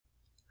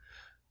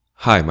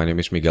Hi, my name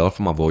is Miguel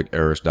from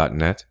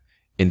avoiderrors.net.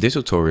 In this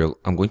tutorial,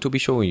 I'm going to be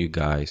showing you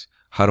guys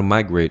how to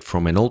migrate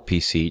from an old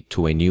PC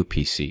to a new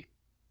PC.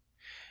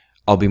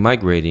 I'll be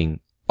migrating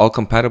all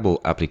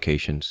compatible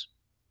applications,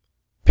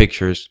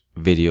 pictures,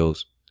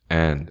 videos,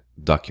 and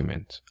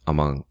documents,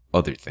 among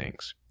other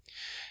things.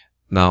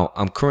 Now,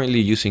 I'm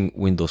currently using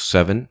Windows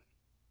 7,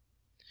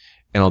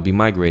 and I'll be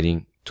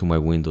migrating to my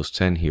Windows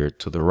 10 here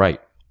to the right.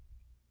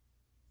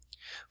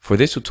 For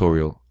this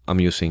tutorial,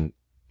 I'm using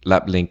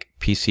Laplink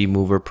PC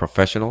Mover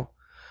Professional.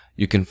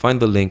 You can find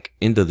the link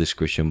in the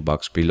description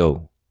box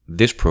below.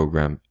 This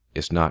program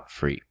is not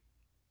free.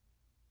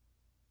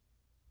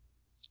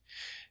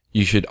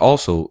 You should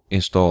also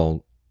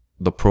install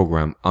the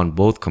program on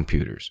both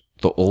computers,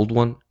 the old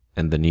one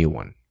and the new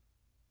one.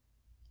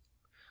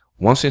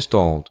 Once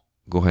installed,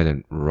 go ahead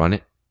and run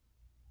it.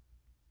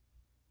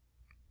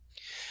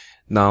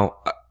 Now,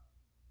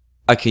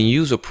 I can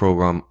use a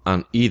program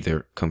on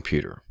either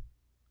computer.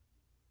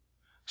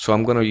 So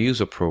I'm going to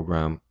use a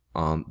program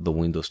on the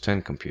Windows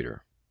 10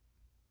 computer,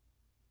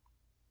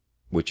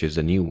 which is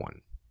the new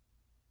one.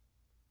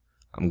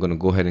 I'm going to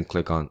go ahead and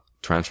click on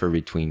Transfer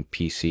Between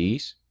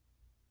PCs,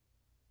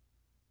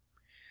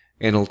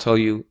 and it'll tell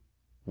you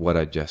what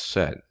I just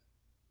said.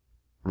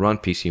 Run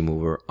PC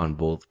Mover on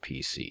both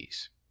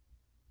PCs.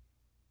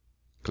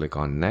 Click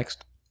on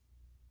Next,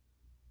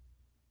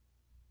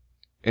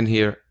 and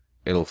here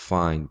it'll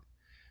find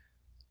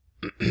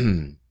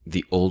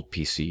the old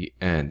PC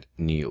and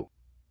new.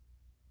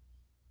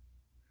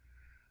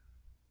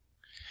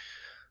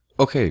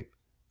 Okay,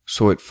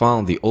 so it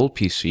found the old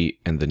PC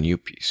and the new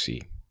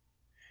PC.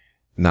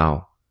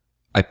 Now,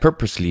 I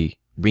purposely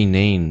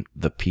renamed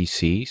the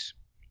PCs,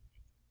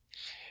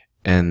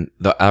 and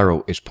the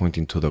arrow is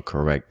pointing to the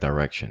correct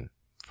direction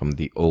from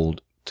the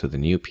old to the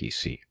new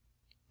PC.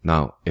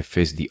 Now, if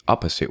it's the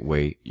opposite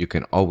way, you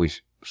can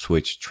always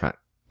switch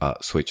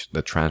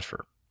the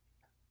transfer.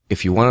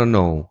 If you want to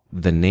know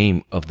the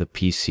name of the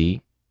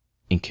PC,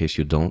 in case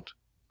you don't,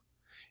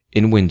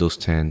 in Windows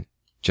 10,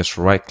 just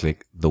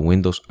right-click the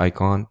Windows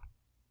icon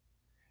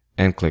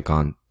and click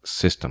on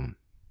System.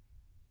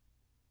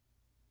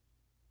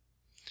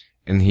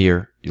 And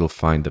here you'll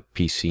find the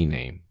PC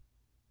name.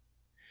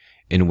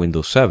 In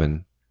Windows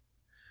 7,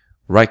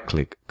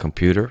 right-click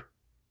Computer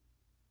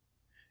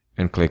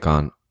and click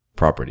on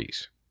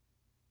Properties.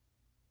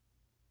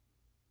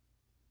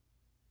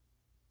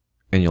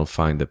 And you'll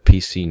find the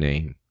PC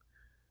name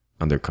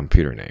under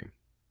Computer name.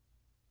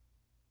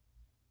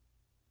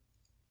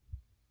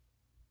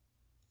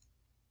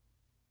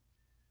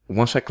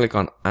 Once I click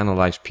on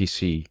Analyze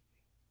PC,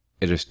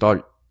 it'll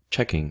start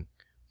checking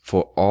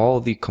for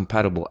all the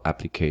compatible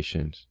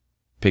applications,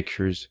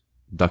 pictures,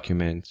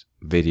 documents,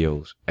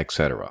 videos,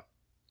 etc.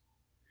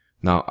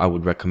 Now, I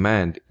would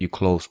recommend you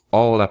close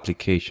all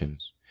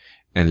applications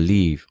and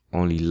leave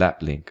only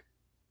Laplink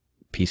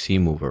PC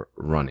Mover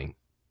running.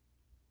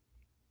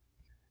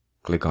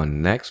 Click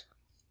on Next.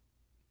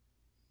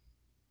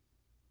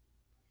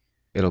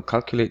 It'll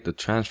calculate the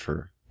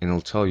transfer, and it'll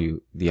tell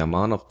you the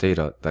amount of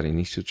data that it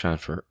needs to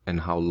transfer and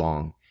how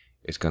long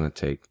it's going to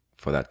take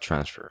for that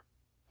transfer.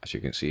 As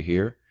you can see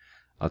here,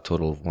 a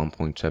total of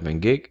 1.7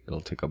 gig. It'll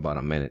take about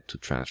a minute to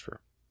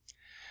transfer.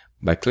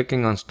 By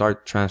clicking on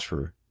Start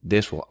Transfer,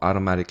 this will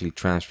automatically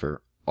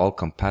transfer all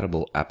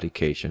compatible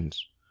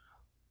applications,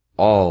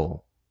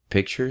 all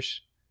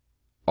pictures,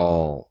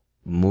 all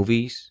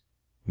movies,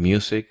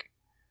 music,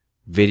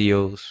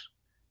 videos,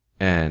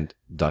 and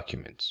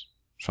documents.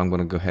 So I'm going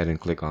to go ahead and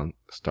click on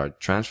Start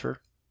Transfer.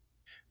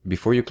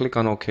 Before you click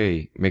on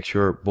OK, make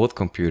sure both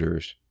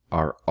computers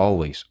are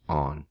always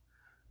on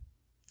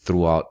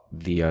throughout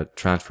the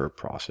transfer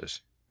process,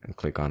 and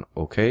click on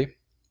OK.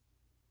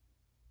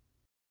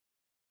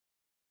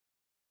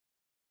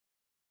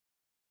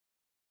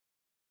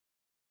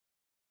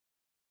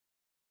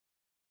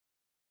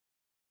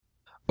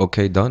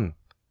 OK, done.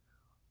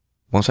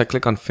 Once I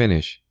click on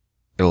Finish,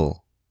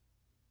 it'll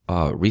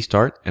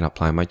restart and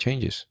apply my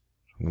changes.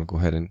 I'm going to go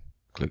ahead and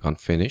click on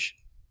Finish.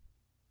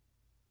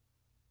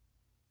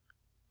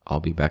 I'll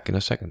be back in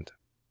a second.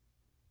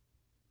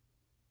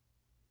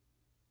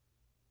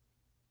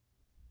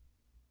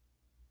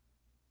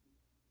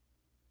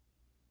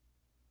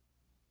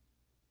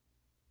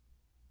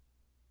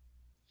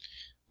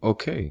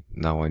 Okay,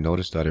 now I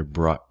noticed that it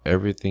brought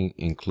everything,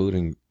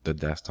 including the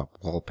desktop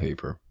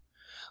wallpaper.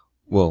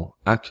 Well,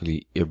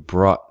 actually, it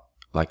brought,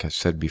 like I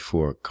said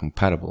before,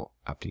 compatible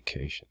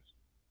applications.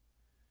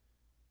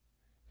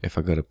 If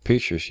I go to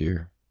Pictures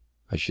here,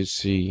 I should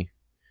see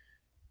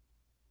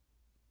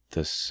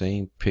the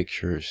same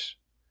pictures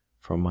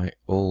from my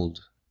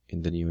old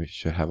in the new. It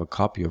should have a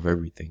copy of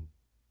everything.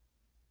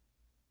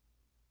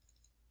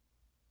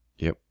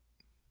 Yep.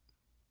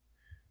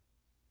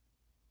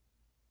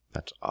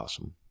 That's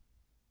awesome.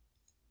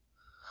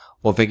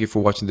 Well, thank you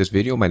for watching this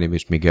video. My name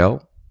is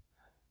Miguel.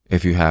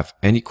 If you have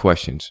any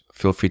questions,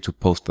 feel free to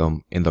post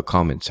them in the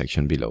comment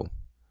section below.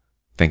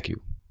 Thank you.